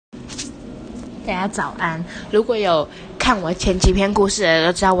大家早安。如果有看我前几篇故事的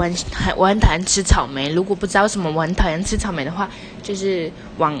都知道我很讨厌吃草莓。如果不知道为什么我很讨厌吃草莓的话，就是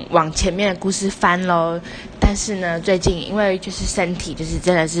往前面的故事翻咯。但是呢，最近因为就是身体就是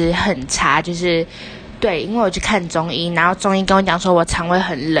真的是很差，就是对，因为我去看中医，然后中医跟我讲说我肠胃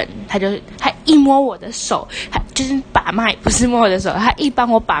很冷，他一摸我的手，他就是把脉，不是摸我的手，他一帮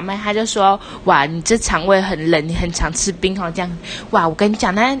我把脉，他就说哇，你这肠胃很冷，你很常吃冰哦，这样。哇，我跟你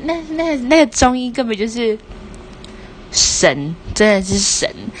讲，那个中医根本就是神，真的是神。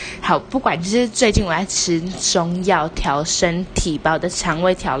好，不管，就是最近我在吃中药调身体，把我的肠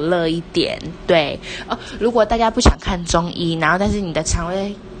胃调热一点。对哦，如果大家不想看中医，然后但是你的肠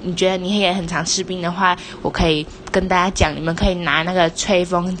胃你觉得你也很常吃冰的话，我可以跟大家讲，你们可以拿那个吹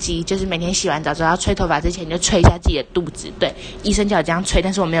风机，就是每天洗完澡之后要吹头发之前，你就吹一下自己的肚子。对，医生叫我这样吹，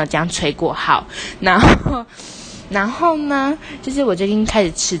但是我没有这样吹过。好，然后呢，就是我最近开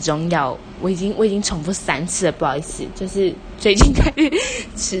始吃中药，我已经重复3次了，不好意思，就是最近开始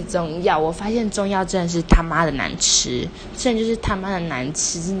吃中药，我发现中药真的是他妈的难吃，真的就是他妈的难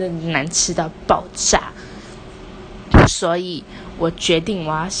吃，真的难吃到爆炸。所以我决定，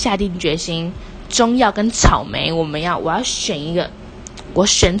我要下定决心，中药跟草莓，我要选一个。我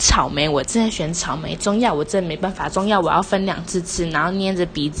选草莓，我真的选草莓。中药我真的没办法，中药我要分2次吃，然后捏着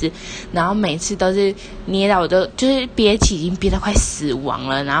鼻子，然后每次都是捏到我都就是憋气，已经憋到快死亡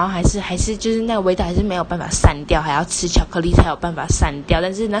了，然后还是就是那个味道还是没有办法散掉，还要吃巧克力才有办法散掉。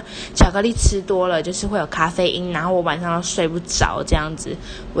但是呢，巧克力吃多了就是会有咖啡因，然后我晚上都睡不着这样子。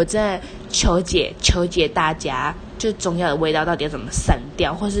我真的求解大家，就中药的味道到底要怎么散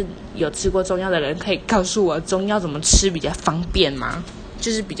掉，或是有吃过中药的人可以告诉我中药怎么吃比较方便吗？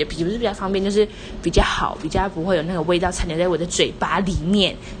就是不是比较方便，就是比较好，比较不会有那个味道残留在我的嘴巴里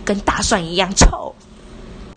面，跟大蒜一样臭。